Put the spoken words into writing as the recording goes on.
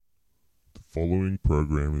following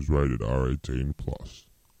program is rated R18+.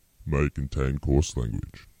 May contain coarse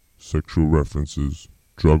language, sexual references,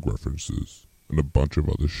 drug references, and a bunch of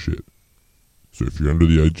other shit. So if you're under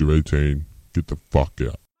the age of 18, get the fuck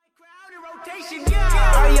out.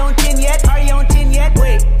 Are you on 10 yet? Are you on 10 yet?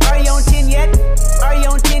 Wait, are you on 10 yet? Are you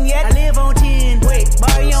on 10 yet? I live on 10. Wait,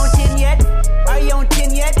 are you on 10 yet? Are you on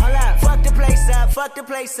 10 yet? Hold up. Fuck the place up, fuck the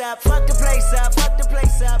place up, fuck the place up, fuck the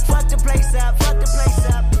place up, fuck the place up, fuck the place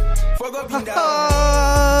up. Fuck up and down.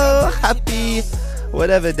 Oh, happy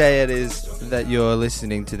whatever day it is that you're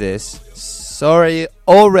listening to this. Sorry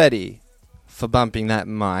already for bumping that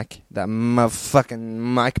mic, that motherfucking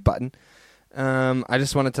mic button. I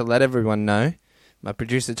just wanted to let everyone know. My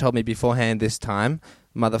producer told me beforehand this time.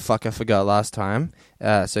 Motherfucker forgot last time.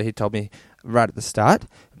 So he told me right at the start.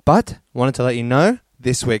 But wanted to let you know,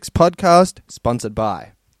 this week's podcast sponsored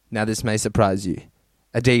by. Now this may surprise you.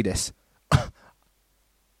 Adidas.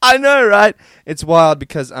 I know, right? It's wild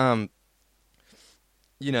because, most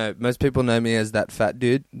people know me as that fat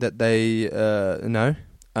dude that they know.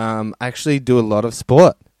 I actually do a lot of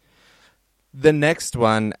sport. The next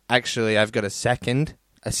one, actually, I've got a second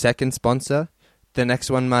sponsor. The next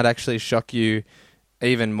one might actually shock you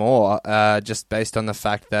even more, just based on the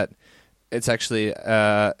fact that it's actually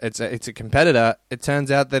it's a competitor. It turns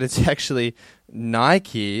out that it's actually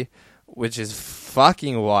Nike, which is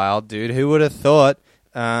fucking wild, dude. Who would have thought?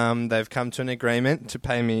 They've come to an agreement to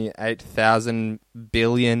pay me $8,000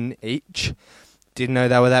 billion each. Didn't know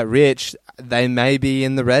they were that rich. They may be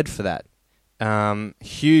in the red for that.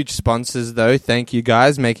 Huge sponsors, though. Thank you,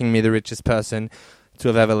 guys, making me the richest person to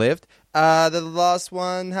have ever lived. The last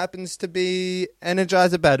one happens to be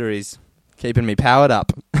Energizer batteries, keeping me powered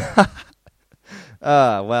up.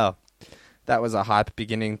 Well, that was a hype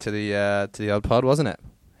beginning to the old pod, wasn't it?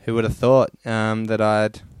 Who would have thought that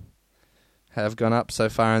I'd have gone up so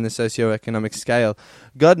far in the socioeconomic scale?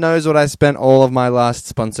 God knows what I spent all of my last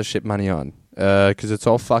sponsorship money on, because it's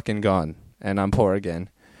all fucking gone, and I'm poor again.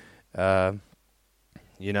 So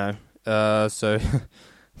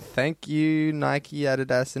thank you, Nike,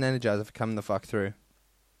 Adidas, and Energizer for coming the fuck through.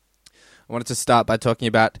 I wanted to start by talking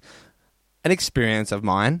about an experience of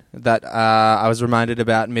mine that I was reminded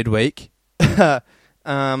about midweek. I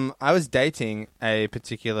was dating a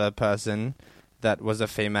particular person that was a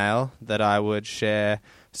female that I would share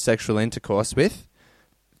sexual intercourse with.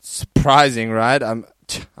 Surprising, right? I'm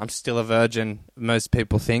still a virgin, most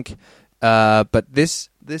people think. But this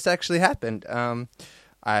actually happened.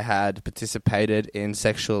 I had participated in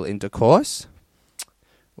sexual intercourse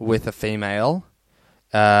with a female.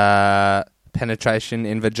 Penetration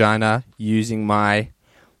in vagina using my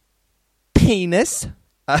penis.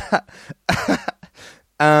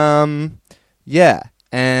 Yeah,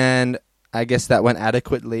 and I guess that went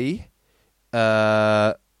adequately.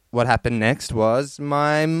 What happened next was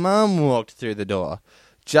my mum walked through the door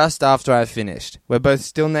just after I finished. We're both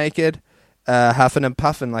still naked, huffing and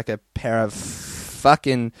puffing like a pair of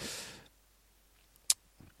fucking,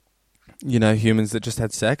 humans that just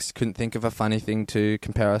had sex. Couldn't think of a funny thing to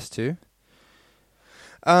compare us to.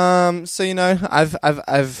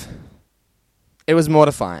 It was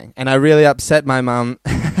mortifying, and I really upset my mum.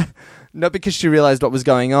 Not because she realized what was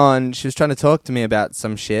going on. She was trying to talk to me about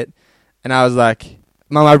some shit, and I was like,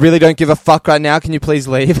 "Mum, I really don't give a fuck right now. Can you please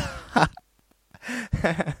leave?"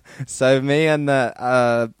 So me and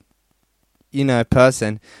the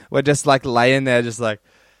person were just like laying there, just like,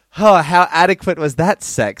 "Oh, how adequate was that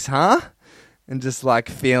sex, huh?" And just like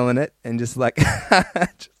feeling it, and just like,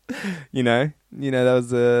 that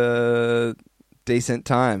was a decent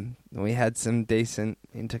time. We had some decent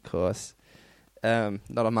intercourse. Not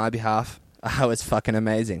on my behalf. I was fucking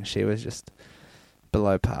amazing. She was just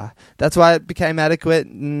below par. That's why it became adequate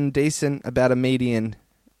and decent, about a median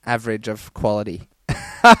average of quality.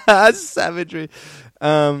 Savagery.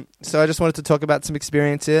 So I just wanted to talk about some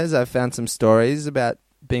experiences. I found some stories about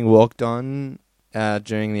being walked on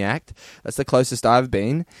during the act. That's the closest I've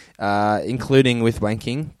been, including with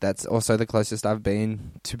wanking. That's also the closest I've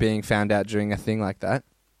been to being found out during a thing like that.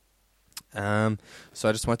 So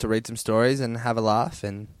I just wanted to read some stories and have a laugh,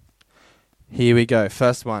 and here we go.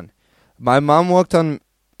 First one. My mum walked on...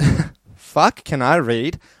 Fuck, can I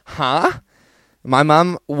read? Huh? My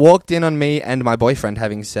mum walked in on me and my boyfriend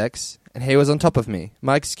having sex, and he was on top of me.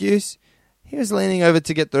 My excuse? He was leaning over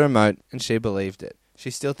to get the remote, and she believed it.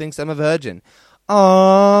 She still thinks I'm a virgin.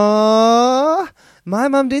 Aww, my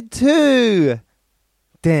mum did too.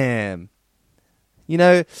 Damn.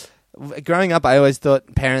 Growing up, I always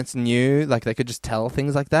thought parents knew, like they could just tell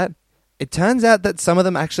things like that. It turns out that some of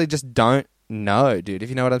them actually just don't know, dude, if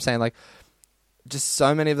you know what I'm saying. Like, just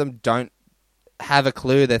so many of them don't have a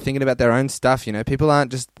clue. They're thinking about their own stuff, you know. People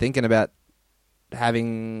aren't just thinking about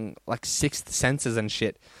having like sixth senses and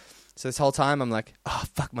shit. So this whole time I'm like, oh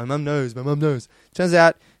fuck, my mum knows. Turns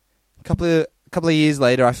out a couple of years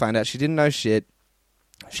later I find out she didn't know shit.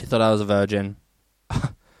 She thought I was a virgin.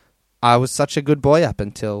 I was such a good boy up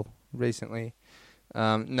until recently.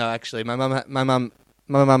 No, actually, my mum.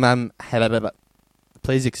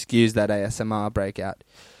 Please excuse that ASMR breakout.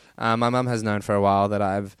 My mum has known for a while that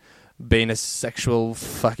I've been a sexual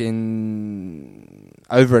fucking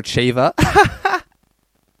overachiever.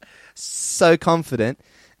 So confident.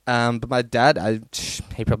 But my dad,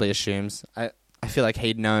 he probably assumes. I feel like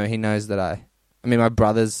he'd know. He knows that I mean, my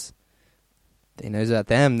brothers, he knows about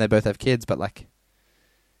them. They both have kids, but like,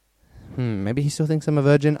 maybe he still thinks I'm a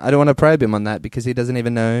virgin. I don't want to probe him on that because he doesn't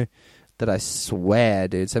even know that I swear,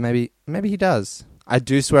 dude. So maybe he does. I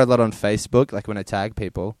do swear a lot on Facebook, like when I tag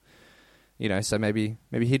people, you know. So maybe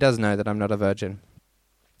he does know that I'm not a virgin.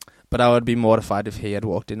 But I would be mortified if he had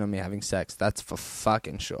walked in on me having sex. That's for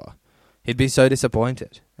fucking sure. He'd be so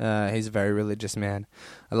disappointed. He's a very religious man.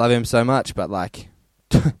 I love him so much, but like,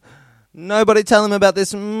 nobody tell him about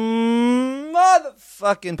this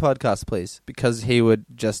motherfucking podcast, please, because he would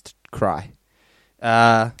just cry.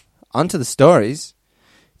 On to the stories.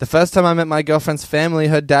 The first time I met my girlfriend's family,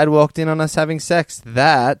 her dad walked in on us having sex.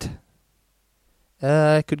 That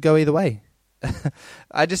could go either way.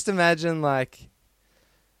 I just imagine, like,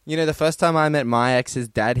 you know, the first time I met my ex's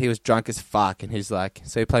dad, he was drunk as fuck, and he's like,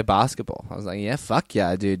 so you play basketball? I was like, yeah, fuck yeah,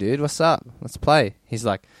 I do, dude. What's up? Let's play. He's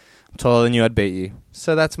like, I'm taller than you, I'd beat you.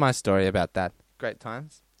 So that's my story about that. Great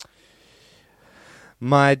times.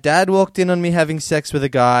 My dad walked in on me having sex with a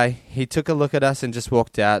guy. He took a look at us and just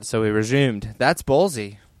walked out, so we resumed. That's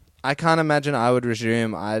ballsy. I can't imagine I would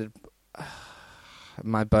resume.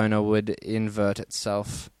 My boner would invert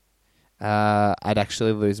itself. I'd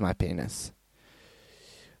actually lose my penis.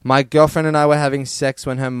 My girlfriend and I were having sex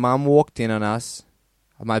when her mum walked in on us.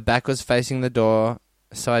 My back was facing the door,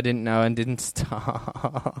 so I didn't know and didn't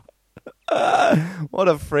stop. What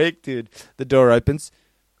a freak, dude. The door opens.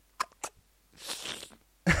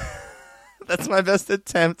 That's my best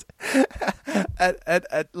attempt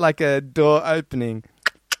at like a door opening.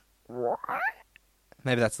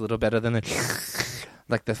 Maybe that's a little better than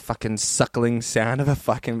like the fucking suckling sound of a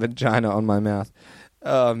fucking vagina on my mouth.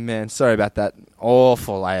 Oh man, sorry about that.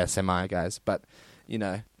 Awful ASMR, guys. But, you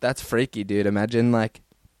know, that's freaky, dude. Imagine like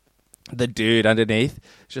the dude underneath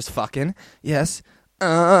just fucking, yes,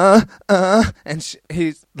 and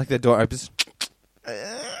he's like, the door opens.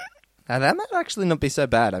 Now that might actually not be so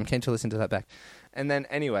bad. I'm keen to listen to that back. And then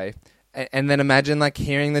anyway, and then imagine like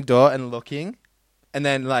hearing the door and looking, and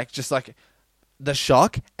then like just like the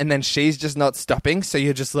shock, and then she's just not stopping, so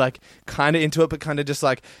you're just like kind of into it, but kind of just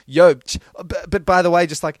like, yo, but by the way,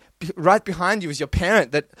 just like right behind you is your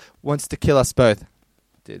parent that wants to kill us both.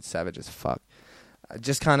 Dude, savage as fuck.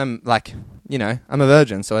 Just kind of like, you know, I'm a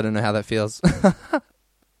virgin, so I don't know how that feels.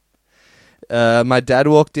 My dad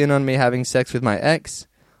walked in on me having sex with my ex.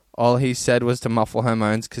 All he said was to muffle her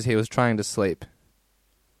moans because he was trying to sleep.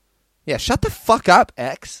 Yeah, shut the fuck up,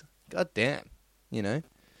 ex. God damn. You know?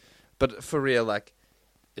 But for real, like,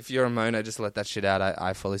 if you're a moaner, just let that shit out.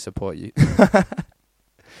 I fully support you.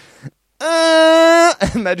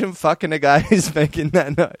 Imagine fucking a guy who's making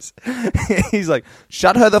that noise. He's like,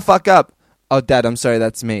 shut her the fuck up. Oh, Dad, I'm sorry,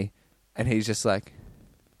 that's me. And he's just like,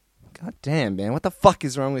 God damn, man, what the fuck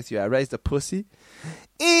is wrong with you? I raised a pussy.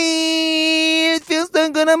 It feels so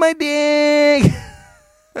good on my dick.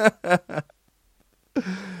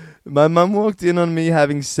 My mum walked in on me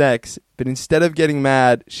having sex, but instead of getting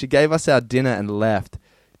mad, she gave us our dinner and left.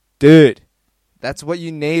 Dude, that's what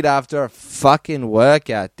you need after a fucking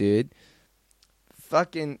workout, dude.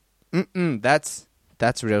 Fucking, that's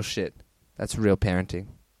real shit. That's real parenting.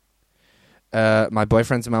 My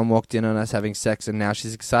boyfriend's mum walked in on us having sex, and now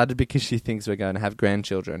she's excited because she thinks we're going to have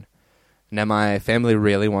grandchildren. Now my family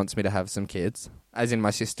really wants me to have some kids, as in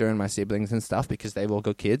my sister and my siblings and stuff, because they've all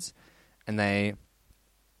got kids, and they,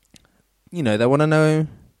 you know, they want to know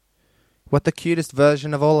what the cutest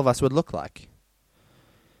version of all of us would look like.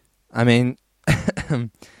 I mean,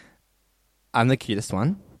 I'm the cutest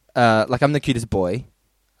one. Like, I'm the cutest boy.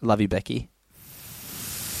 Love you, Becky.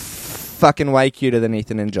 Fucking way cuter than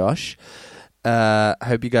Ethan and Josh. I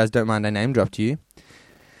hope you guys don't mind I name dropped you.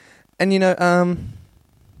 And, you know,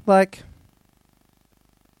 like,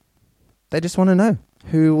 they just want to know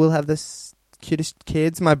who will have the cutest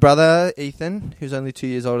kids. My brother, Ethan, who's only 2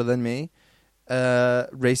 years older than me,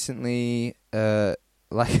 recently,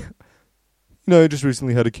 like, no, just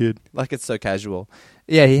recently had a kid. Like, it's so casual.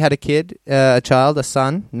 Yeah, he had a kid, a child, a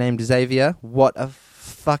son, named Xavier. What a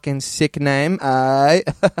fucking sick name. I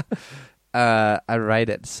rate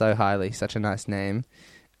it so highly. Such a nice name.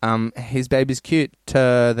 His baby's cute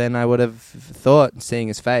than I would have thought, seeing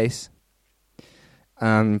his face.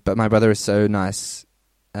 But my brother is so nice.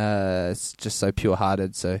 It's just so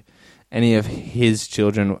pure-hearted. So any of his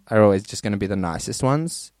children are always just going to be the nicest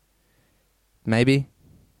ones. Maybe.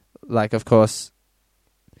 Like, of course,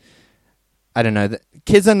 I don't know.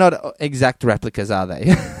 Kids are not exact replicas, are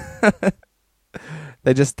they?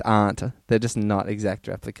 They just aren't. They're just not exact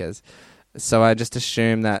replicas. So I just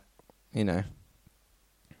assume that, you know,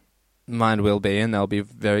 mine will be, and they'll be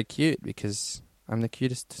very cute because I'm the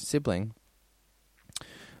cutest sibling.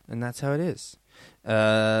 And that's how it is.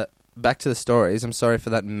 Back to the stories. I'm sorry for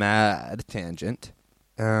that mad tangent.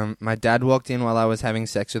 My dad walked in while I was having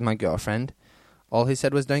sex with my girlfriend. All he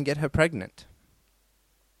said was, "Don't get her pregnant."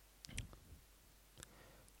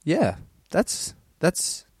 Yeah, that's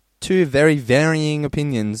two very varying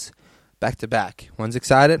opinions back to back. One's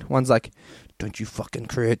excited, one's like, "Don't you fucking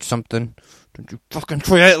create something. Don't you fucking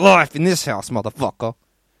create life in this house, motherfucker."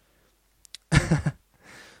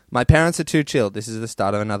 My parents are too chilled. This is the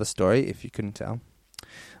start of another story, if you couldn't tell.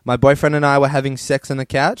 My boyfriend and I were having sex on the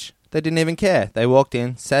couch. They didn't even care. They walked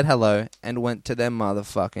in, said hello, and went to their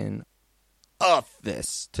motherfucking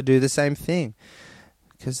office to do the same thing.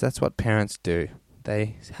 Because that's what parents do.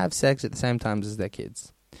 They have sex at the same time as their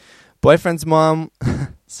kids. Boyfriend's mom...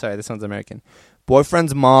 Sorry, this one's American.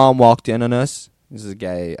 Boyfriend's mom walked in on us. This is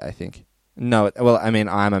gay, I think. No, well, I mean,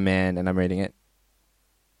 I'm a man and I'm reading it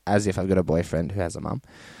as if I've got a boyfriend who has a mom.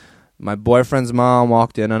 My boyfriend's mom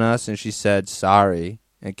walked in on us and she said sorry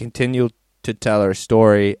and continued to tell her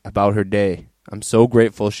story about her day. I'm so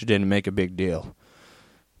grateful she didn't make a big deal.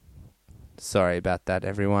 Sorry about that,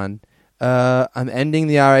 everyone. I'm ending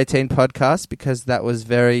the R18 podcast because that was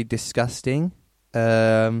very disgusting.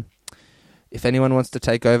 If anyone wants to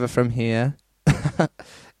take over from here,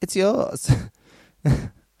 it's yours.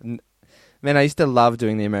 Man, I used to love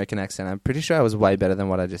doing the American accent. I'm pretty sure I was way better than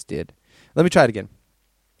what I just did. Let me try it again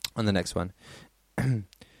on the next one.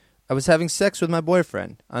 I was having sex with my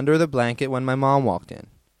boyfriend under the blanket when my mom walked in.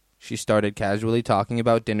 She started casually talking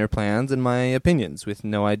about dinner plans and my opinions with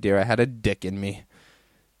no idea I had a dick in me.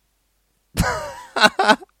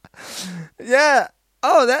 Yeah.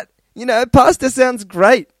 Oh, that, pasta sounds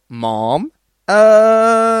great, Mom.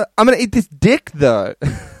 I'm going to eat this dick, though.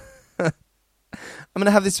 I'm going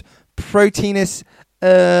to have this proteinous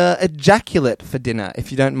ejaculate for dinner,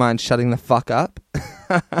 if you don't mind shutting the fuck up.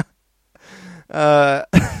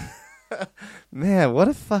 Man, what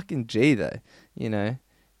a fucking G, though.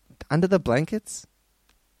 Under the blankets?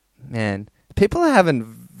 Man, people are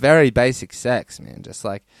having very basic sex, man. Just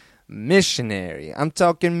like missionary. I'm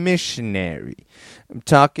talking missionary.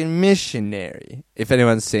 If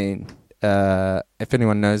anyone's seen, if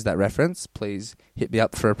anyone knows that reference, please hit me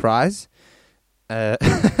up for a prize. My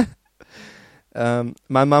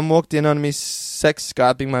mum walked in on me sex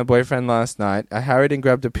Skyping my boyfriend last night. I hurried and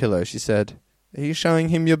grabbed a pillow. She said, "Are you showing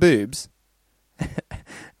him your boobs?"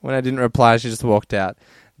 When I didn't reply, she just walked out.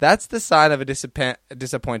 That's the sign of a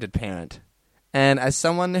disappointed parent. And as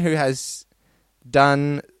someone who has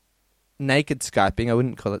done naked Skyping, I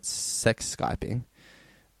wouldn't call it sex Skyping.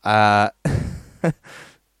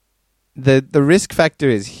 The risk factor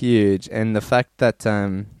is huge, and the fact that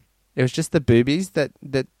it was just the boobies that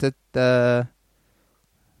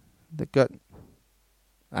got,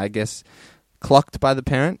 I guess, clocked by the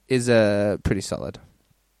parent is pretty solid.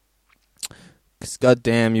 Because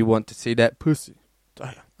goddamn, you want to see that pussy.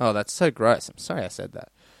 Oh, that's so gross. I'm sorry I said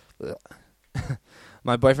that.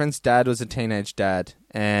 My boyfriend's dad was a teenage dad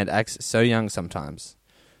and acts so young sometimes.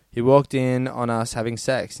 He walked in on us having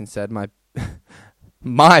sex and said,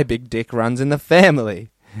 my big dick runs in the family,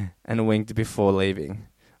 and winked before leaving.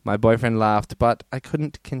 My boyfriend laughed, but I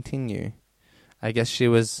couldn't continue. I guess she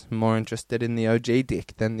was more interested in the OG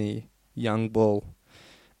dick than the young bull.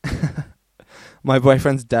 My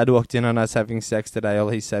boyfriend's dad walked in on us having sex today. All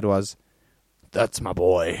he said was, "That's my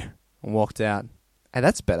boy," and walked out. Hey,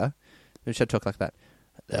 that's better. We should talk like that.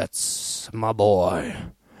 "That's my boy.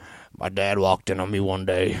 My dad walked in on me one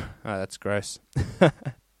day." Oh, that's gross.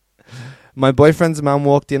 My boyfriend's mum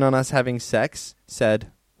walked in on us having sex,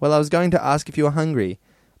 said, "Well, I was going to ask if you were hungry,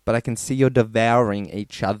 but I can see you're devouring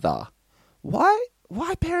each other." Why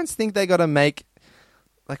parents think they got to make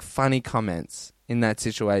like funny comments in that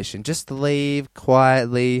situation? Just leave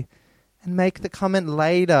quietly and make the comment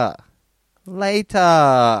later.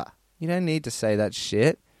 Later. You don't need to say that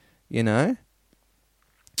shit,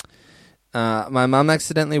 My mum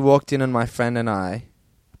accidentally walked in on my friend and I,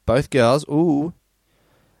 both girls,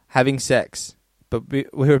 having sex, but we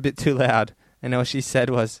were a bit too loud, And all she said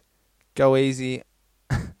was, "Go easy.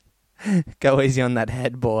 Go easy on that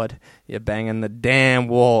headboard. You're banging the damn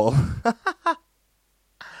wall."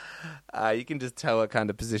 You can just tell what kind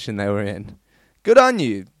of position they were in. Good on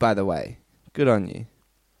you, by the way. Good on you.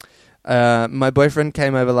 My boyfriend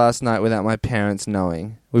came over last night without my parents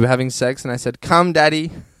knowing. We were having sex and I said, "Come,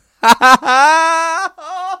 daddy."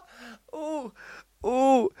 Ooh,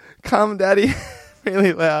 ooh, come, daddy.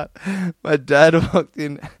 Really loud. My dad walked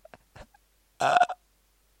in.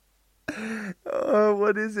 Oh,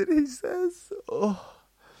 what is it he says? Oh,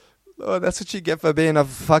 that's what you get for being a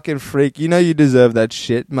fucking freak. You know you deserve that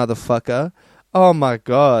shit, motherfucker. Oh my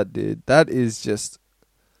God, dude. That is just...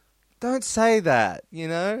 Don't say that, you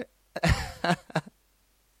know?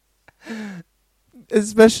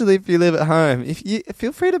 Especially if you live at home.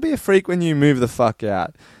 Feel free to be a freak when you move the fuck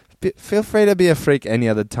out. Feel free to be a freak any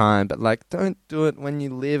other time, but like, don't do it when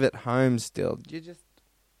you live at home still.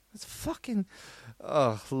 It's fucking...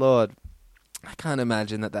 Oh, Lord. I can't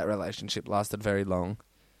imagine that relationship lasted very long.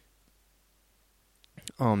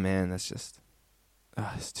 Oh, man, that's just...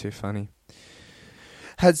 Oh, it's too funny.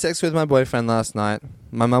 Had sex with my boyfriend last night.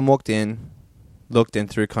 My mum walked in, looked and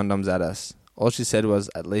threw condoms at us. All she said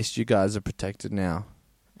was, "At least you guys are protected now,"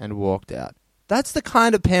 and walked out. That's the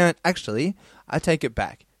kind of parent... Actually, I take it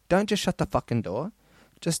back. Don't just shut the fucking door.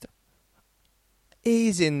 Just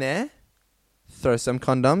ease in there, throw some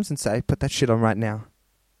condoms and say, "Put that shit on right now.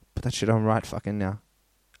 Put that shit on right fucking now."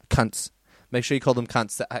 Cunts. Make sure you call them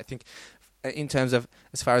cunts. I think in terms of,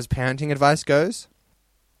 as far as parenting advice goes,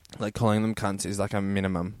 like calling them cunts is like a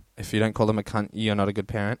minimum. If you don't call them a cunt, you're not a good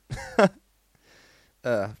parent.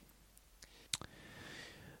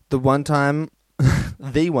 This one time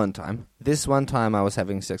I was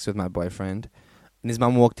having sex with my boyfriend and his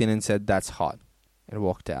mum walked in and said, "That's hot," and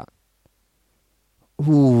walked out.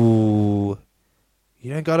 Ooh.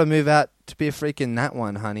 You don't gotta move out to be a freak in that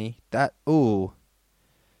one, honey. Ooh,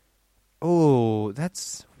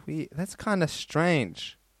 that's weird. That's kind of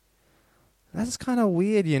strange. That's kind of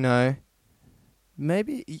weird, you know.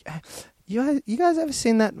 Maybe you guys ever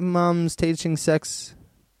seen that Mums Teaching Sex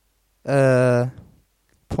porn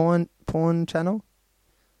channel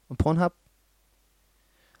on Pornhub?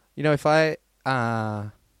 You know, if I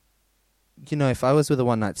was with a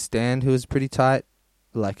one night stand who was pretty tight,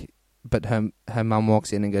 like, but her mum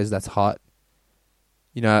walks in and goes, "That's hot,"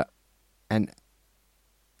 you know, and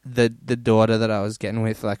the daughter that I was getting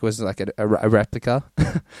with was like a replica.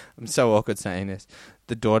 I'm so awkward saying this.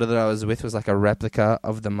 The daughter that I was with was like a replica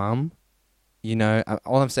of the mum. You know,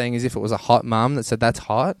 all I'm saying is if it was a hot mum that said "that's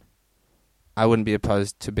hot," I wouldn't be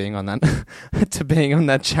opposed to being on that to being on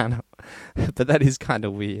that channel. But that is kind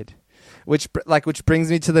of weird. Which brings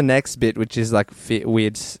me to the next bit, which is like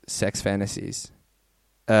weird sex fantasies.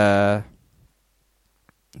 You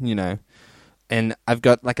know, and I've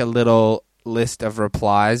got like a little list of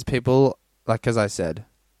replies people, like, because I said,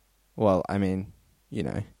 well, I mean, you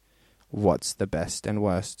know, what's the best and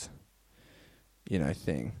worst, you know,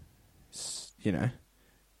 thing, you know,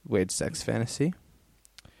 weird sex fantasy.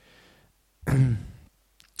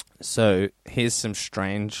 So here's some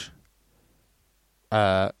strange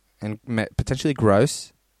and potentially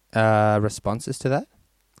gross responses to that.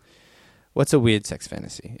 What's a weird sex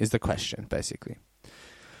fantasy is the question, basically.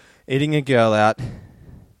 Eating a girl out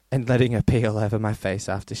and letting her pee all over my face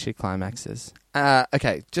after she climaxes.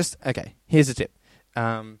 Okay, here's a tip.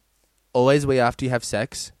 Always wee after you have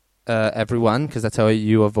sex, everyone, because that's how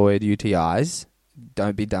you avoid UTIs.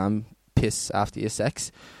 Don't be dumb. Piss after your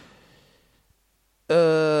sex.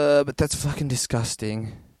 But that's fucking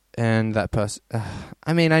disgusting. And that person...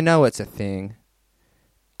 I mean, I know it's a thing.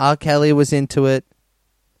 R. Kelly was into it.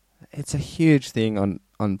 It's a huge thing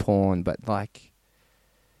on porn, but like...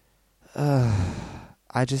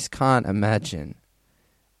 I just can't imagine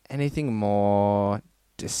anything more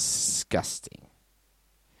disgusting.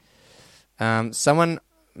 Someone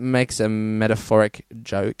makes a metaphoric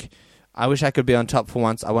joke. "I wish I could be on top for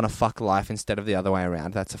once. I want to fuck life instead of the other way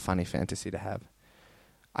around." That's a funny fantasy to have.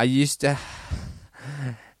 I used to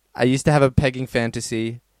have a pegging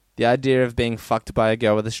fantasy. The idea of being fucked by a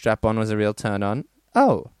girl with a strap on was a real turn on.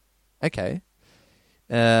 Oh, okay.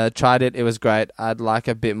 Tried it. It was great. I'd like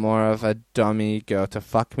a bit more of a dommy girl to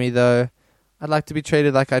fuck me, though. I'd like to be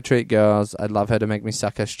treated like I treat girls. I'd love her to make me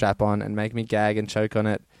suck her strap on and make me gag and choke on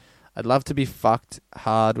it. I'd love to be fucked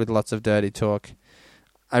hard with lots of dirty talk.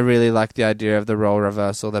 I really like the idea of the role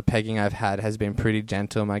reversal. The pegging I've had has been pretty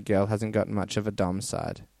gentle. My girl hasn't got much of a dom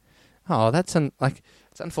side. Oh,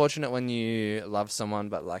 it's unfortunate when you love someone,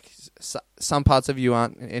 but like some parts of you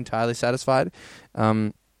aren't entirely satisfied.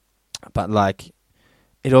 But like,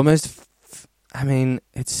 it almost I mean,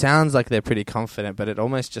 it sounds like they're pretty confident, but it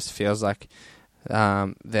almost just feels like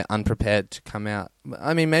they're unprepared to come out.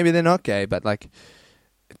 I mean, maybe they're not gay, but like,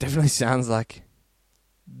 it definitely sounds like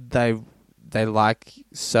they like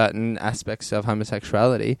certain aspects of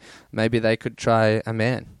homosexuality. Maybe they could try a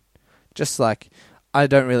man. Just like, I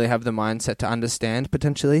don't really have the mindset to understand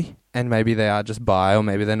potentially, and maybe they are just bi, or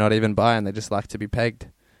maybe they're not even bi and they just like to be pegged.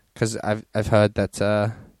 Because I've heard that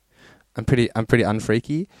I'm pretty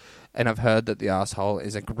unfreaky, and I've heard that the asshole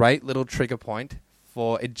is a great little trigger point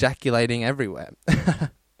for ejaculating everywhere.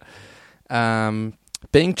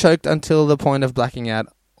 Being choked until the point of blacking out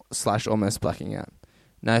 / almost blacking out.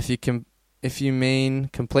 Now, if you mean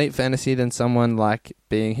complete fantasy, then someone like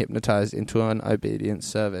being hypnotized into an obedient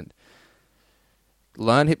servant.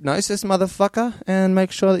 Learn hypnosis, motherfucker, and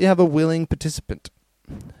make sure that you have a willing participant.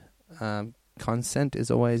 Consent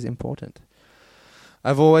is always important.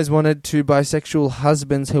 I've always wanted two bisexual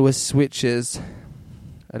husbands who were switches.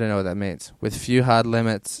 I don't know what that means. With few hard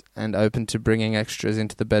limits and open to bringing extras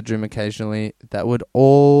into the bedroom occasionally. That would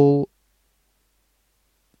all...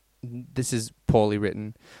 This is poorly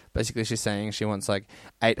written. Basically, she's saying she wants like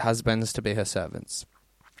 8 husbands to be her servants.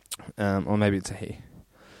 Or maybe it's a he.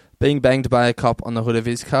 Being banged by a cop on the hood of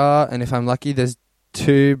his car, and if I'm lucky, there's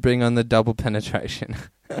 2. Bring on the double penetration.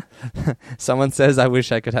 Someone says, I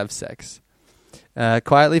wish I could have sex.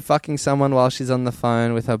 Quietly fucking someone while she's on the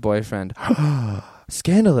phone with her boyfriend.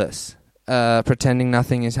 Scandalous. Pretending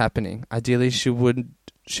nothing is happening. Ideally, she would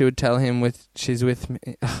tell him she's with me.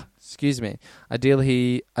 Excuse me.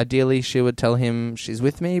 Ideally, she would tell him she's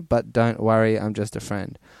with me, but don't worry, I'm just a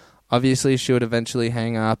friend. Obviously, she would eventually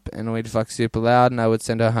hang up, and we'd fuck super loud, and I would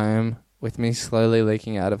send her home with me slowly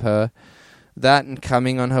leaking out of her. That and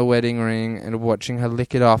coming on her wedding ring and watching her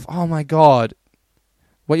lick it off. Oh my god.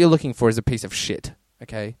 What you're looking for is a piece of shit,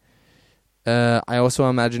 okay? I also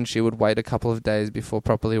imagine she would wait a couple of days before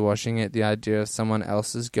properly washing it. The idea of someone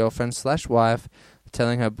else's girlfriend / wife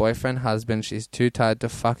telling her boyfriend husband she's too tired to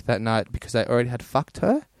fuck that night because I already had fucked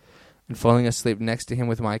her, and falling asleep next to him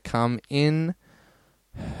with my cum in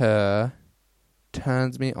her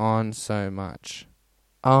turns me on so much.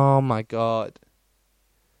 Oh my god.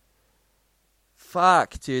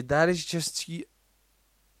 Fuck, dude, that is just...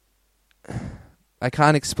 I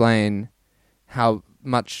can't explain how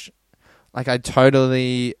much... Like, I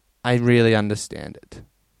really understand it.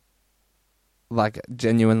 Like,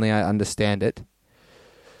 genuinely, I understand it.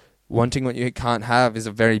 Wanting what you can't have is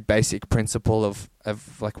a very basic principle of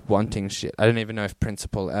like, wanting shit. I don't even know if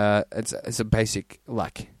principle... It's a basic,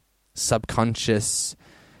 like, subconscious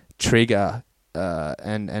trigger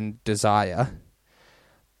and desire.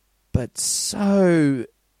 But so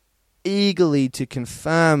eagerly to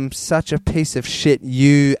confirm such a piece of shit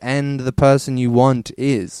you and the person you want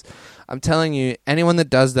is. I'm telling you, anyone that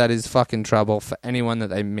does that is fucking trouble for anyone that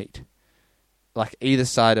they meet. Like, either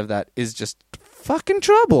side of that is just fucking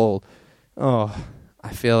trouble. Oh,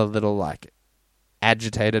 I feel a little, like,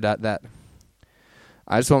 agitated at that.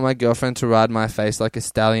 I just want my girlfriend to ride my face like a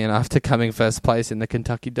stallion after coming first place in the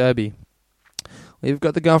Kentucky Derby. Well, you've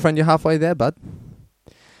got the girlfriend, you're halfway there, bud.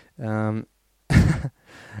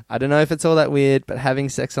 I don't know if it's all that weird, but having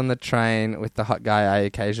sex on the train with the hot guy I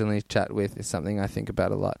occasionally chat with is something I think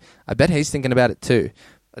about a lot. I bet he's thinking about it too.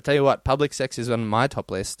 I tell you what, public sex is on my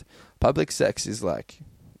top list. Public sex is like,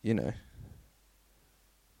 you know,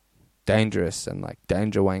 dangerous and like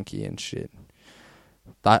danger wanky and shit.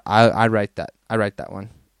 I rate that. I rate that one.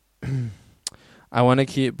 I want a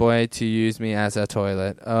cute boy to use me as a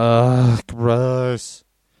toilet. Ugh, gross.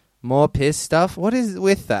 More piss stuff? What is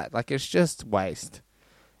with that? Like, it's just waste.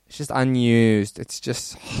 It's just unused. It's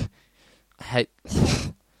just... I hate...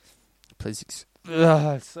 Please... It's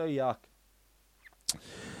so yuck.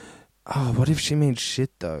 Oh, what if she means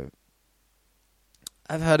shit, though?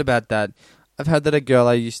 I've heard about that. I've heard that a girl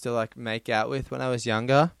I used to, like, make out with when I was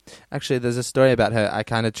younger... Actually, there's a story about her. I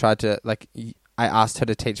kind of tried to, like... I asked her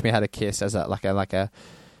to teach me how to kiss as a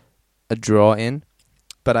draw-in.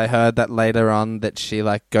 But I heard that later on that she,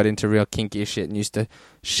 like, got into real kinky shit and used to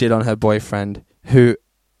shit on her boyfriend, who,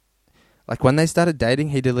 like, when they started dating,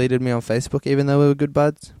 he deleted me on Facebook even though we were good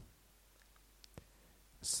buds.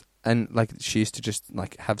 And, like, she used to just,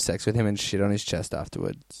 like, have sex with him and shit on his chest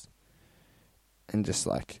afterwards. And just,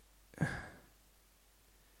 like...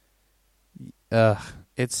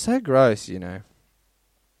 It's so gross, you know.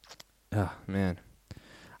 Oh, man.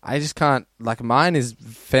 I just can't, like, mine is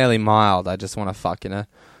fairly mild. I just want to fuck in a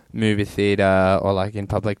movie theater or, like, in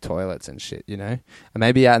public toilets and shit, you know? And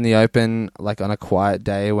maybe out in the open, like, on a quiet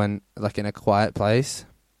day when, like, in a quiet place.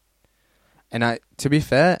 And to be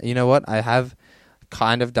fair, you know what? I have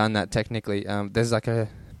kind of done that technically. There's, like,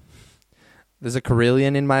 there's a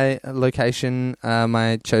Carillion in my location,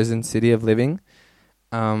 my chosen city of living.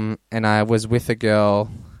 And I was with a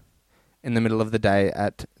girl in the middle of the day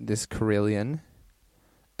at this Carillion.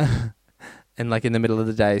 And like in the middle of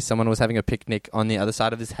the day, someone was having a picnic on the other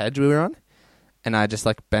side of this hedge we were on. And I just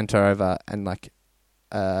like bent her over and like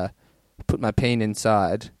put my peen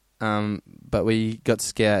inside. But we got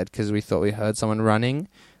scared because we thought we heard someone running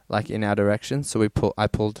like in our direction. So I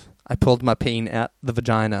pulled my peen out the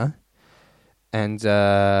vagina. And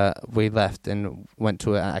we left and went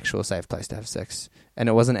to an actual safe place to have sex. And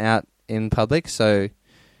it wasn't out in public, so it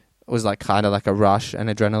was like kind of like a rush, an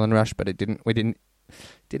adrenaline rush, but we didn't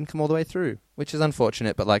come all the way through, which is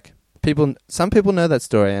unfortunate. But like some people know that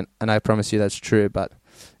story, and I promise you that's true. But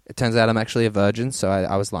it turns out I'm actually a virgin, so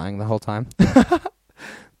I was lying the whole time.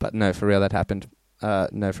 But no, for real, that happened.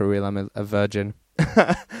 No, for real, I'm a virgin.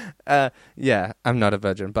 Yeah, I'm not a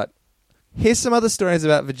virgin. But here's some other stories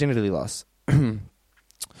about virginity loss.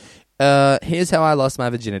 Here's how I lost my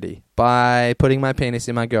virginity. By putting my penis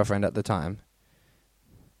in my girlfriend at the time.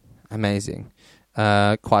 Amazing.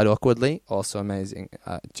 Quite awkwardly, also amazing.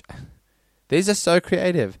 These are so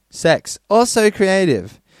creative. Sex, also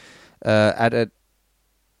creative. At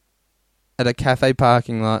a cafe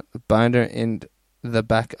parking lot, boned her in the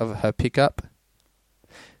back of her pickup.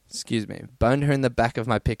 Excuse me. Boned her in the back of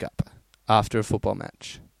my pickup after a football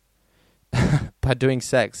match. By doing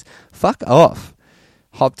sex. Fuck off.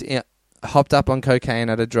 Hopped up on cocaine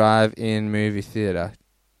at a drive-in movie theater.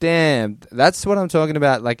 Damn, that's what I'm talking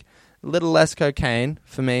about. Like, a little less cocaine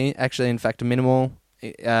for me. Actually, in fact, minimal,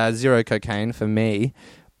 0 cocaine for me.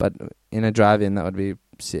 But in a drive-in, that would be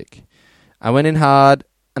sick. I went in hard.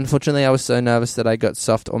 Unfortunately, I was so nervous that I got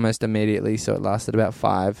soft almost immediately, so it lasted about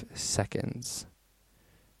 5 seconds.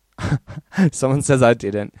 Someone says I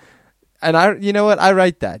didn't. And you know what? I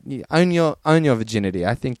rate that. You own your virginity.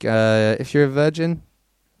 I think if you're a virgin,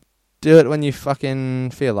 do it when you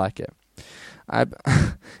fucking feel like it.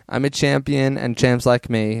 I'm a champion, and champs like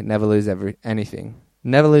me never lose anything.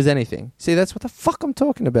 Never lose anything. See, that's what the fuck I'm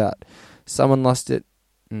talking about. Someone lost it.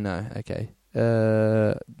 No, okay.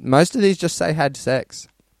 Most of these just say had sex.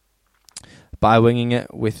 By winging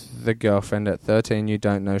it with the girlfriend at 13, you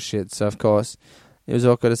don't know shit. So, of course, it was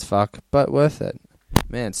awkward as fuck, but worth it.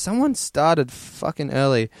 Man, someone started fucking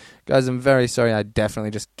early. Guys, I'm very sorry. I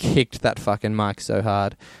definitely just kicked that fucking mic so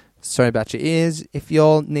hard. Sorry about your ears. If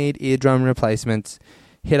y'all need eardrum replacements,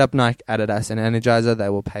 hit up Nike, Adidas, and Energizer. They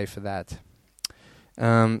will pay for that.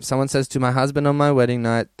 Someone says, to my husband on my wedding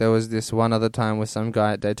night, there was this one other time with some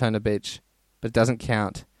guy at Daytona Beach, but it doesn't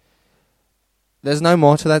count. There's no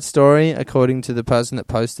more to that story, according to the person that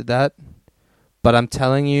posted that. But I'm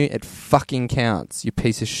telling you, it fucking counts, you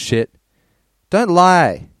piece of shit. Don't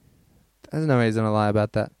lie. There's no reason to lie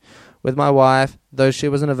about that. With my wife, though she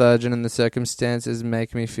wasn't a virgin and the circumstances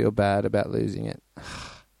make me feel bad about losing it.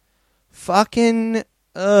 Fucking...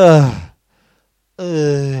 What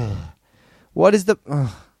is the...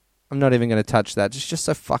 I'm not even going to touch that. It's just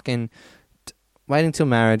so fucking... Waiting till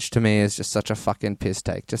marriage to me is just such a fucking piss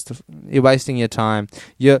take. You're wasting your time.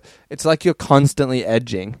 It's like you're constantly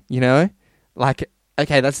edging, you know? Like,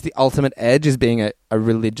 okay, that's the ultimate edge, is being a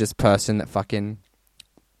religious person that fucking...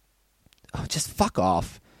 Oh, just fuck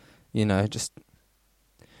off. You know, just...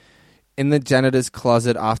 In the janitor's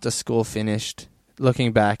closet after school finished.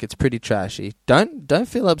 Looking back, it's pretty trashy. Don't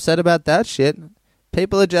feel upset about that shit.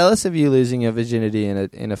 People are jealous of you losing your virginity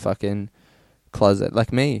in a fucking closet,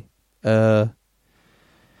 like me. To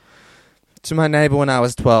my neighbor when I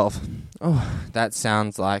was 12. Oh, that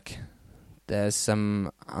sounds like there's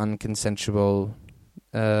some unconsensual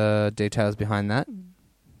details behind that.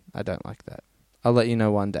 I don't like that. I'll let you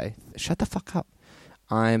know one day. Shut the fuck up.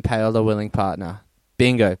 I impaled a willing partner.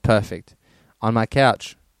 Bingo, perfect. On my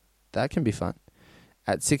couch. That can be fun.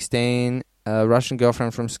 At 16, a Russian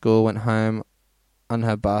girlfriend from school went home on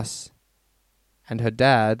her bus, and her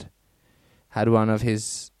dad had one of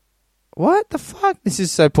his... What the fuck? This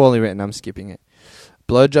is so poorly written, I'm skipping it.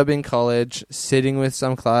 Blowjob in college, sitting with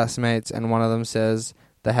some classmates, and one of them says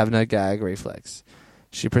they have no gag reflex.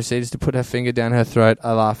 She proceeds to put her finger down her throat.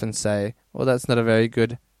 I laugh and say, well, that's not a very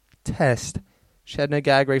good test. She had no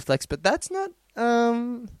gag reflex, but that's not...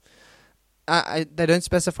 they don't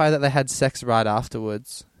specify that they had sex right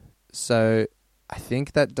afterwards. So I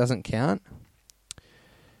think that doesn't count.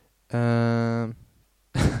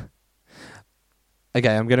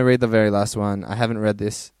 Okay, I'm going to read the very last one. I haven't read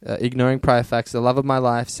this. Ignoring prior facts. The love of my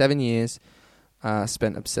life, 7 years.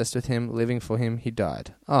 Spent obsessed with him, living for him. He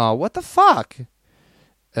died. Oh, what the fuck?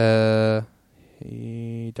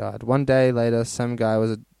 He died. One day later, some guy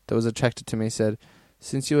that was attracted to me said,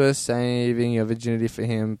 since you were saving your virginity for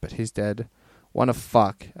him, but he's dead, Wanna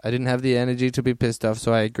fuck. I didn't have the energy to be pissed off,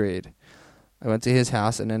 so I agreed. I went to his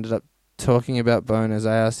house and ended up talking about boners.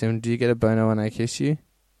 I asked him, do you get a boner when I kiss you?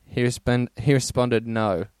 He responded,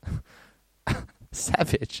 no.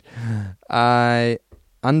 Savage. I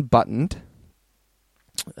unbuttoned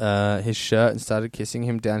his shirt and started kissing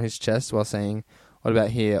him down his chest while saying, what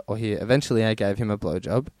about here or here? Eventually I gave him a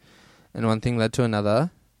blowjob, and one thing led to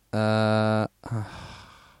another. Not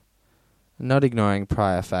ignoring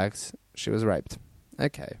prior facts, she was raped.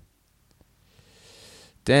 Okay.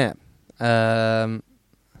 Damn.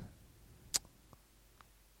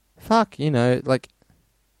 Fuck, you know, like,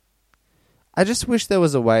 I just wish there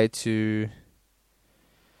was a way to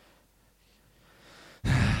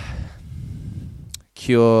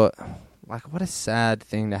cure, like, what a sad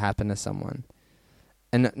thing to happen to someone.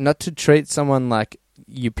 And not to treat someone like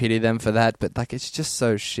you pity them for that, but, like, it's just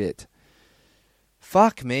so shit.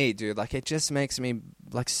 Fuck me, dude. Like, it just makes me,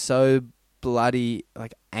 like, so bloody,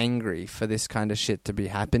 like, angry for this kind of shit to be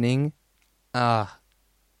happening. I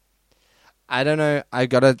don't know. I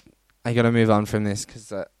gotta move on from this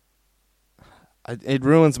because it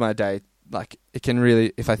ruins my day. Like, it can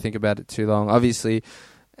really, if I think about it too long. Obviously,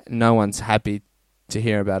 no one's happy to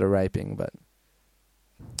hear about a raping, but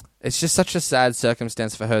it's just such a sad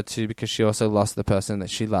circumstance for her too, because she also lost the person that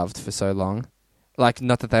she loved for so long. Like,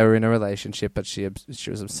 not that they were in a relationship, but she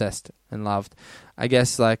was obsessed and loved. I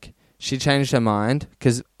guess, like, she changed her mind,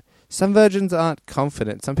 because some virgins aren't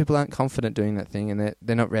confident. Some people aren't confident doing that thing, and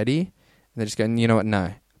they're not ready. And they're just going, you know what,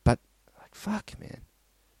 no. But, like, fuck, man.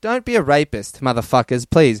 Don't be a rapist, motherfuckers,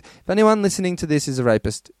 please. If anyone listening to this is a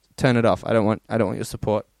rapist, turn it off. I don't want your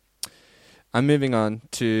support. I'm moving on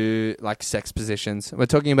to, like, sex positions. We're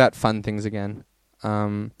talking about fun things again.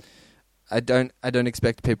 I don't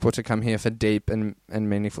expect people to come here for deep and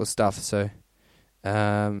meaningful stuff, so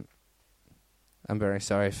I'm very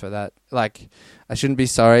sorry for that. Like, I shouldn't be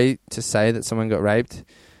sorry to say that someone got raped,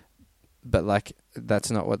 but, like,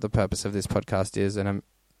 that's not what the purpose of this podcast is, and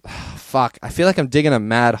fuck, I feel like I'm digging a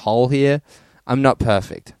mad hole here. I'm not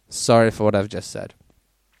perfect. Sorry for what I've just said.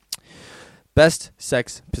 Best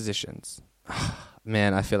sex positions.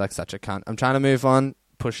 Man, I feel like such a cunt. I'm trying to move on.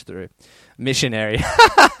 Push through. Missionary.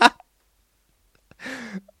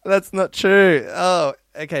 That's not true. Oh,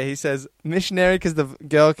 okay. He says missionary because the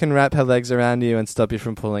girl can wrap her legs around you and stop you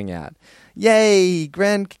from pulling out. Yay!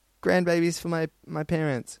 Grandbabies for my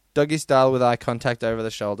parents. Doggy style with eye contact over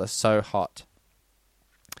the shoulder. So hot.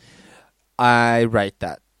 I rate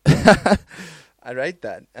that. I rate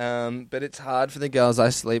that. But it's hard for the girls I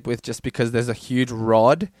sleep with just because there's a huge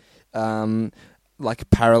rod, like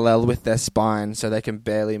parallel with their spine, so they can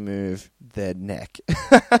barely move their neck.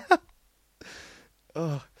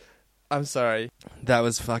 Oh, I'm sorry. That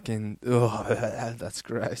was fucking... Oh, that's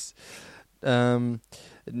gross. To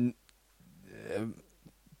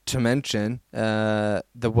mention, the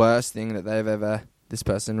worst thing that they've ever... This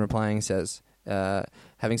person replying says,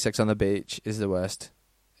 having sex on the beach is the worst,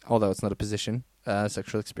 although it's not a position,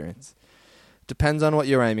 sexual experience. Depends on what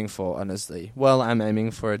you're aiming for, honestly. Well, I'm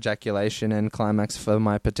aiming for ejaculation and climax for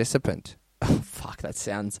my participant. Oh, fuck, that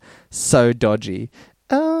sounds so dodgy.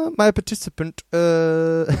 My participant,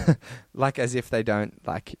 like as if they don't,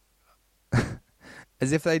 like,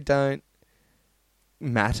 as if they don't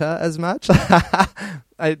matter as much.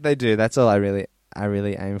 They do. That's all I really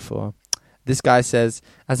aim for. This guy says,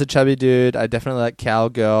 as a chubby dude, I definitely like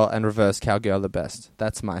cowgirl and reverse cowgirl the best.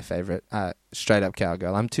 That's my favorite. Straight up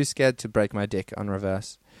cowgirl. I'm too scared to break my dick on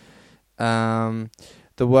reverse. The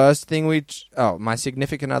worst thing my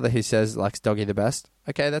significant other, he says, likes doggy the best.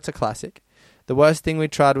 Okay, that's a classic. The worst thing we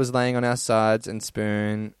tried was laying on our sides and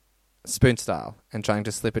spoon style and trying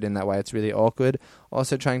to slip it in that way. It's really awkward.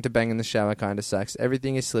 Also trying to bang in the shower kind of sucks.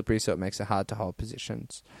 Everything is slippery, so it makes it hard to hold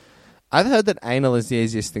positions. I've heard that anal is the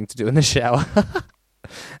easiest thing to do in the shower.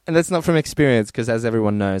 And that's not from experience, because as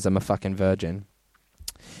everyone knows, I'm a fucking virgin.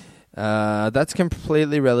 That's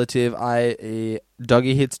completely relative, i.e.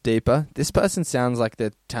 doggy hits deeper. This person sounds like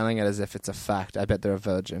they're telling it as if it's a fact. I bet they're a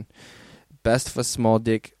virgin. Best for small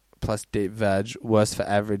dick plus deep vag. Worst for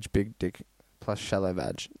average big dick plus shallow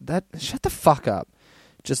vag. Shut the fuck up.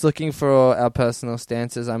 Just looking for our personal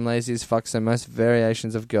stances. I'm lazy as fuck, so most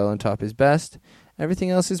variations of girl on top is best.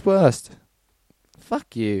 Everything else is worst.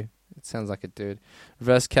 Fuck you. It sounds like a dude.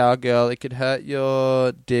 Reverse cowgirl. It could hurt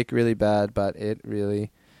your dick really bad, but it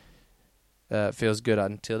really feels good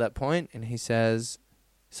until that point. And he says,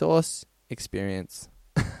 source, experience.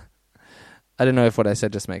 I don't know if what I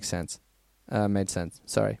said just makes sense. Made sense.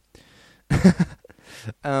 Sorry.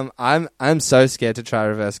 I'm so scared to try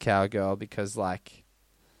reverse cowgirl because, like,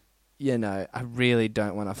 you know, I really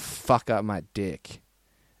don't want to fuck up my dick.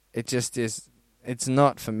 It just is it's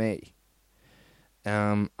not for me.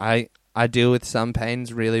 I deal with some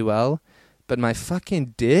pains really well, but my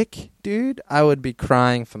fucking dick, dude, I would be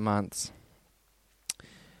crying for months.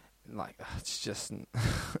 Like, it's just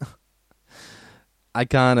I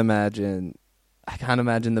can't imagine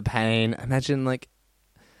the pain. Imagine, like,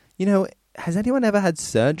 you know, has anyone ever had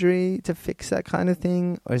surgery to fix that kind of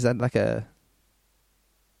thing? Or is that like a,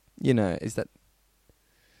 you know, is that,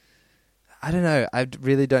 I don't know. I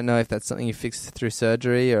really don't know if that's something you fix through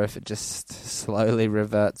surgery or if it just slowly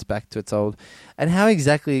reverts back to its old. And how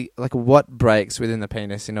exactly, like, what breaks within the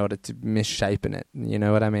penis in order to misshapen it? You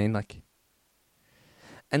know what I mean? Like,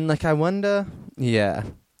 and like, I wonder, yeah,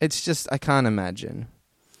 it's just, I can't imagine.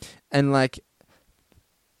 And like,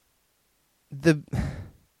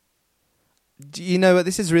 you know what,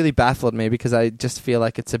 this has really baffled me because I just feel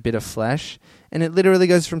like it's a bit of flesh and it literally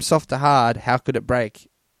goes from soft to hard. How could it break?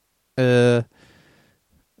 I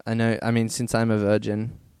know, I mean, since I'm a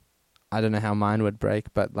virgin, I don't know how mine would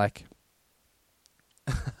break, but like,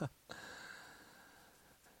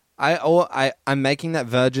 I'm making that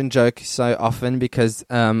virgin joke so often because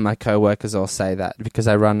my co-workers all say that because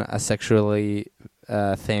I run a sexually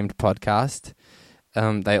themed podcast.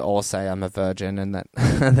 They all say I'm a virgin and that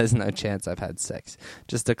there's no chance I've had sex.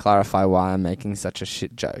 Just to clarify why I'm making such a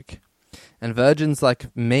shit joke. And virgins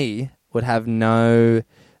like me would have no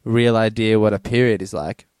real idea what a period is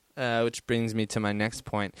like, which brings me to my next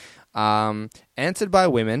point. Answered by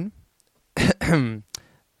women.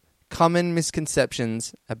 Common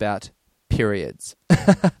misconceptions about periods.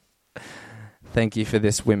 Thank you for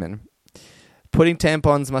this, women. Putting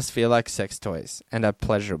tampons must feel like sex toys and are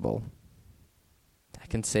pleasurable. I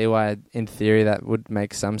can see why, in theory, that would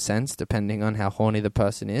make some sense, depending on how horny the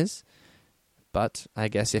person is. But I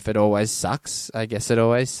guess if it always sucks, I guess it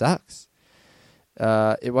always sucks.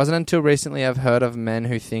 It wasn't until recently I've heard of men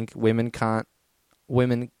who think women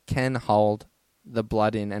can hold the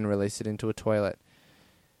blood in and release it into a toilet.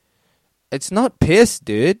 It's not piss,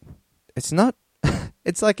 dude. It's not.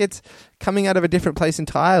 It's like it's coming out of a different place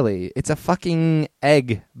entirely. It's a fucking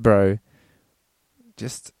egg, bro.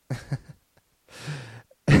 Just.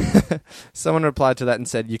 Someone replied to that and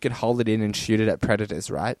said you could hold it in and shoot it at predators,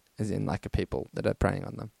 right? As in, like, people that are preying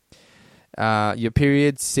on them. Your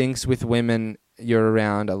period syncs with women you're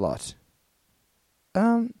around a lot.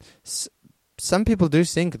 Some people do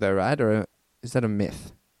sync, though, right? Or is that a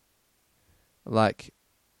myth? Like,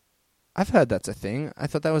 I've heard that's a thing. I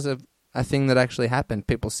thought that was a thing that actually happened.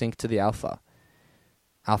 People sync to the alpha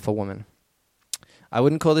woman. I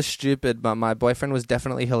wouldn't call this stupid, but my boyfriend was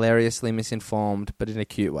definitely hilariously misinformed, but in a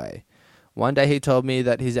cute way. One day he told me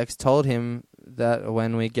that his ex told him that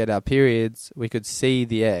when we get our periods, we could see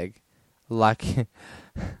the egg, like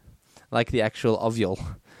the actual ovule.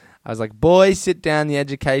 I was like, boy, sit down, the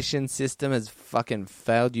education system has fucking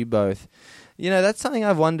failed you both. You know, that's something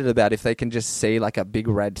I've wondered about, if they can just see like a big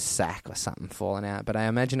red sack or something falling out, but I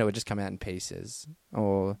imagine it would just come out in pieces,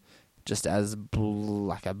 or just as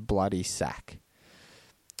like a bloody sack.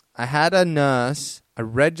 I had a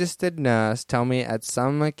registered nurse, tell me at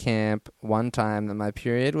summer camp one time that my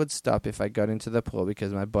period would stop if I got into the pool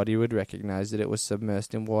because my body would recognize that it was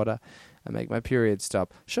submersed in water and make my period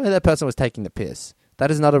stop. Surely that person was taking the piss.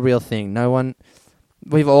 That is not a real thing.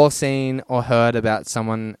 We've all seen or heard about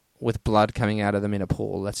someone with blood coming out of them in a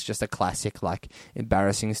pool. That's just a classic, like,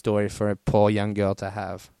 embarrassing story for a poor young girl to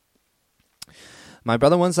have. My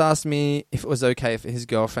brother once asked me if it was okay for his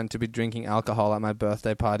girlfriend to be drinking alcohol at my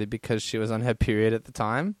birthday party because she was on her period at the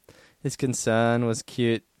time. His concern was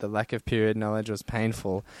cute. The lack of period knowledge was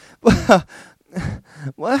painful.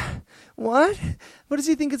 What? What does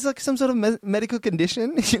he think? It's like some sort of medical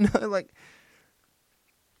condition? You know, like...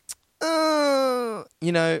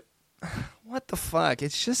 you know... What the fuck?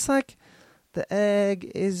 It's just like the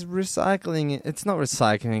egg is recycling it. It's not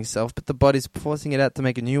recycling itself, but the body's forcing it out to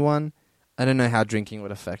make a new one. I don't know how drinking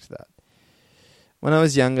would affect that. When I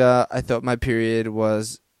was younger, I thought my period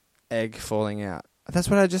was egg falling out. That's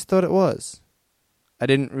what I just thought it was. I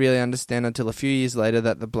didn't really understand until a few years later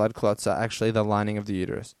that the blood clots are actually the lining of the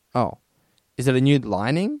uterus. Oh, is it a new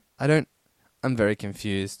lining? I'm very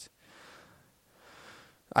confused.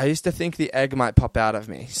 I used to think the egg might pop out of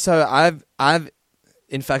me. So I've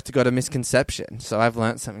in fact got a misconception. So I've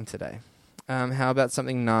learnt something today. How about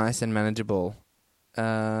something nice and manageable?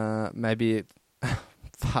 Maybe...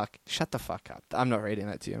 fuck. Shut the fuck up. I'm not reading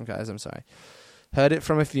that to you guys. I'm sorry. Heard it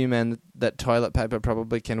from a few men that toilet paper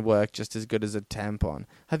probably can work just as good as a tampon.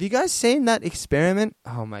 Have you guys seen that experiment?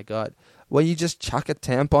 Oh my god. Where you just chuck a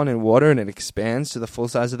tampon in water and it expands to the full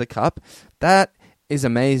size of the cup? That is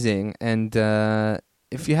amazing. And,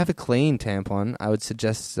 if you have a clean tampon, I would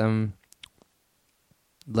suggest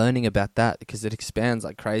learning about that, because it expands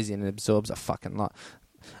like crazy and it absorbs a fucking lot.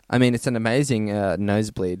 I mean, it's an amazing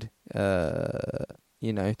nosebleed,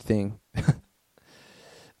 thing.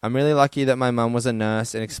 I'm really lucky that my mum was a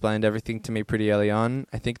nurse and explained everything to me pretty early on.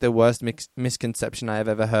 I think the worst misconception I have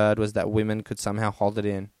ever heard was that women could somehow hold it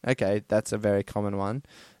in. Okay, that's a very common one,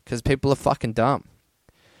 because people are fucking dumb.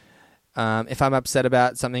 If I'm upset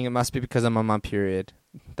about something, it must be because I'm on my period.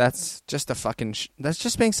 That's just a fucking... that's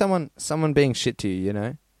just being someone being shit to you, you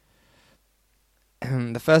know?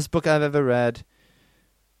 The first book I've ever read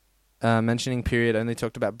mentioning period only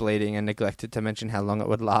talked about bleeding and neglected to mention how long it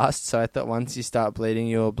would last, so I thought once you start bleeding,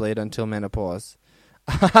 you will bleed until menopause.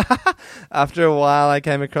 After a while, I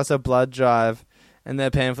came across a blood drive, and their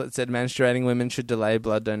pamphlet said menstruating women should delay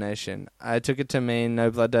blood donation. I took it to mean no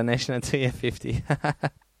blood donation until you're 50.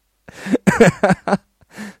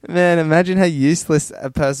 Man, imagine how useless a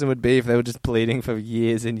person would be if they were just bleeding for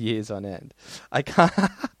years and years on end. I can't...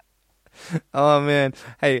 Oh, man.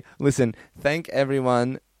 Hey, listen, thank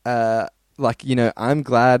everyone... I'm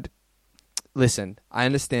glad. Listen, I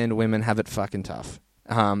understand women have it fucking tough.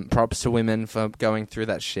 Props to women for going through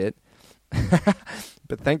that shit.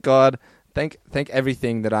 But thank God, thank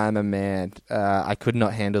everything that I'm a man. I could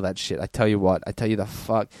not handle that shit. I tell you what, I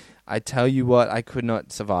could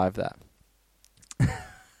not survive that.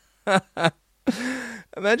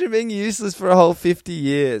 Imagine being useless for a whole 50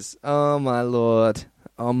 years. Oh my lord.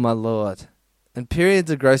 And periods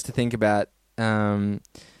are gross to think about.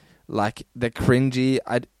 Like the cringy,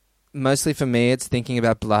 mostly for me, it's thinking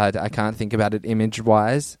about blood. I can't think about it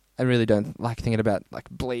image-wise. I really don't like thinking about like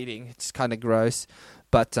bleeding. It's kind of gross.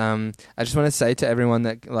 But I just want to say to everyone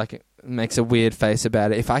that like makes a weird face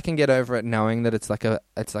about it, if I can get over it knowing that it's like a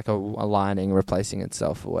lining replacing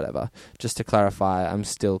itself or whatever, just to clarify, I'm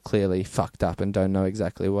still clearly fucked up and don't know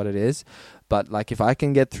exactly what it is. But like if I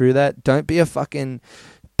can get through that, don't be a fucking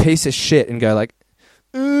piece of shit and go like,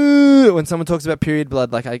 ooh, when someone talks about period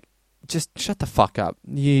blood, like just shut the fuck up.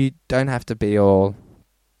 You don't have to be all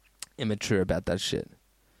immature about that shit,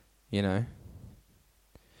 you know?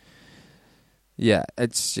 Yeah,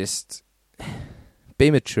 it's just be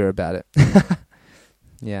mature about it.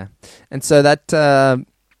 Yeah. And so that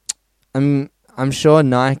I'm sure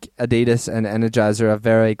Nike, Adidas and Energizer are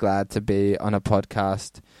very glad to be on a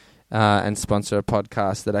podcast and sponsor a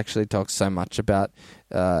podcast that actually talks so much about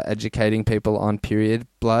educating people on period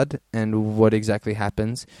blood and what exactly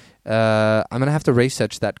happens. I'm going to have to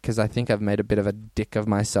research that because I think I've made a bit of a dick of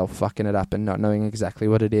myself fucking it up and not knowing exactly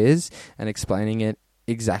what it is and explaining it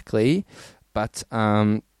exactly. But,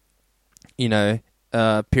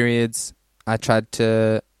 periods, I tried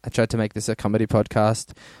to make this a comedy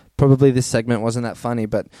podcast. Probably this segment wasn't that funny,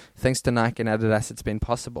 but thanks to Nike and Adidas, it's been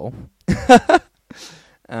possible.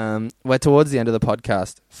 We're towards the end of the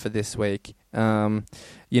podcast for this week, and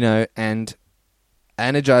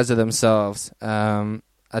Energizer themselves are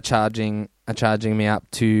charging me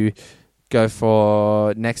up to go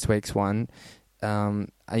for next week's one.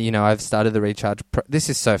 I've started the recharge. This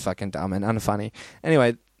is so fucking dumb and unfunny.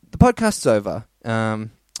 Anyway, the podcast's over.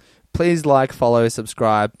 Please like, follow,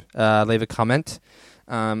 subscribe, leave a comment.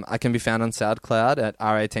 I can be found on SoundCloud at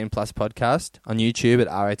R18 Plus Podcast, on YouTube at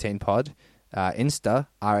R18Pod. Insta,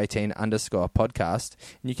 R18_podcast.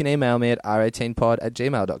 And you can email me at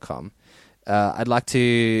r18pod@gmail.com. I'd like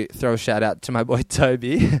to throw a shout out to my boy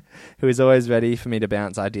Toby, who is always ready for me to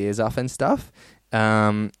bounce ideas off and stuff.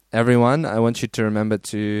 Everyone, I want you to remember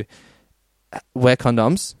to wear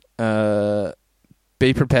condoms,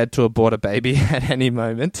 be prepared to abort a baby at any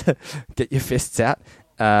moment, get your fists out,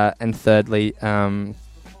 and thirdly,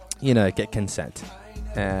 get consent.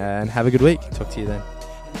 And have a good week. Talk to you then.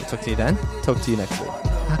 Talk to you then. Talk to you next week.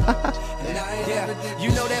 You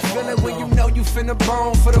know that feeling when you know you finna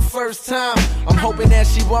bone for the first time. I'm hoping that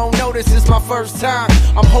she won't know this is my first time.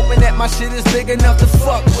 I'm hoping that my shit is big enough to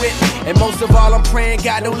fuck with. And most of all, I'm praying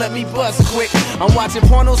God don't let me bust quick. I'm watching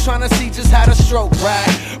pornos trying to see just how to stroke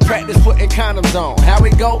ride. Practice putting condoms on, how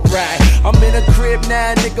it go right. I'm in a crib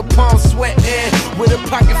now, nigga, palm sweating, with a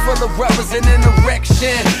pocket full of rubbers and an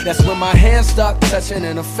erection. That's when my hands start touching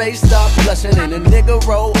and her face start blushing, and a nigga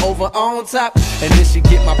roll over on top. And then she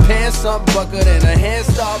get my pants up buckled and her hands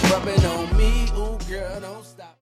start rubbing on me. Ooh, girl, don't stop.